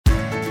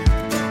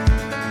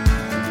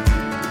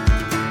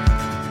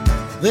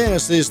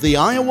This is the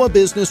Iowa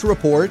Business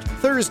Report,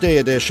 Thursday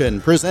edition,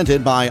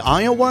 presented by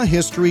Iowa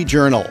History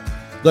Journal.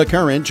 The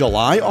current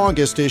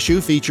July-August issue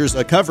features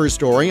a cover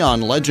story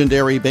on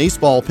legendary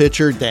baseball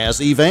pitcher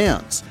Dazzy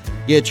Vance.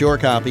 Get your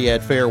copy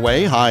at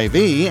Fairway,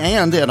 Hy-Vee,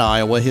 and at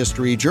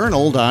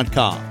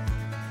iowahistoryjournal.com.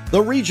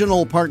 The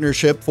Regional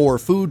Partnership for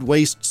Food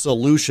Waste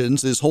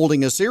Solutions is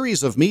holding a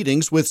series of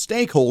meetings with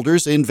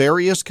stakeholders in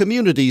various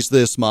communities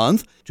this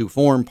month to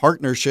form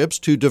partnerships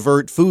to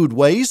divert food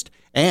waste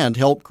and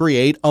help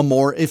create a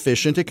more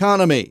efficient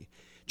economy.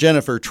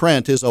 Jennifer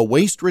Trent is a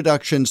waste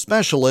reduction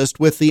specialist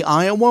with the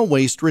Iowa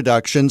Waste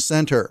Reduction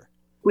Center.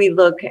 We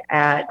look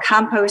at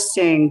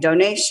composting,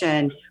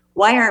 donation.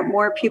 Why aren't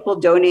more people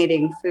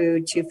donating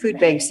food to food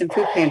banks and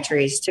food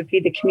pantries to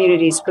feed the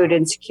communities food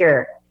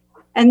insecure?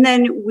 And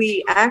then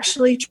we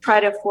actually try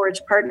to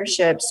forge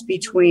partnerships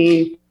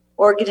between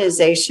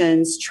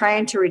organizations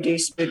trying to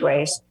reduce food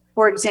waste.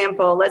 For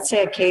example, let's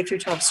say a K through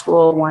 12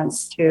 school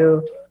wants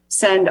to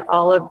send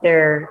all of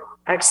their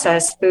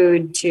excess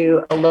food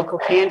to a local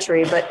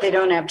pantry, but they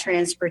don't have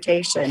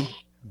transportation.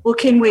 Well,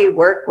 can we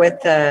work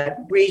with a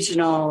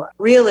regional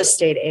real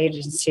estate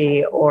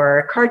agency or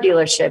a car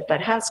dealership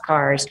that has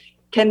cars?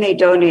 Can they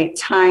donate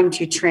time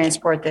to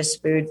transport this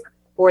food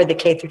for the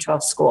K through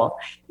 12 school?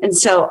 And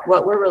so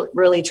what we're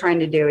really trying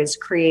to do is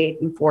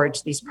create and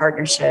forge these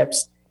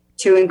partnerships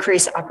to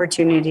increase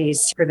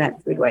opportunities to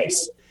prevent food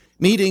waste.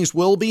 Meetings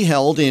will be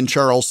held in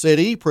Charles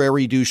City,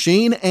 Prairie du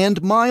Chien,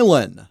 and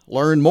Milan.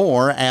 Learn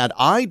more at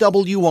iwrc.uni.edu.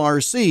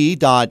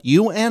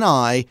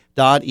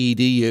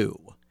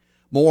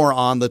 More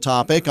on the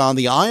topic on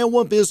the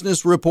Iowa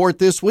Business Report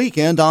this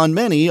weekend on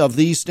many of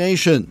these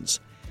stations.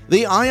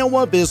 The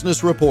Iowa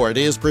Business Report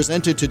is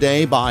presented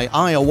today by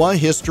Iowa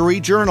History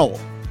Journal,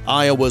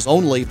 Iowa's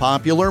only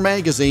popular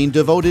magazine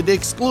devoted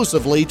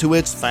exclusively to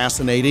its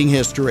fascinating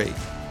history.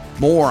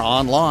 More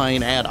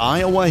online at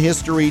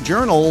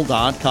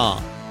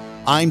iowahistoryjournal.com.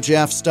 I'm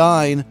Jeff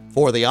Stein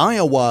for the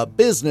Iowa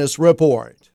Business Report.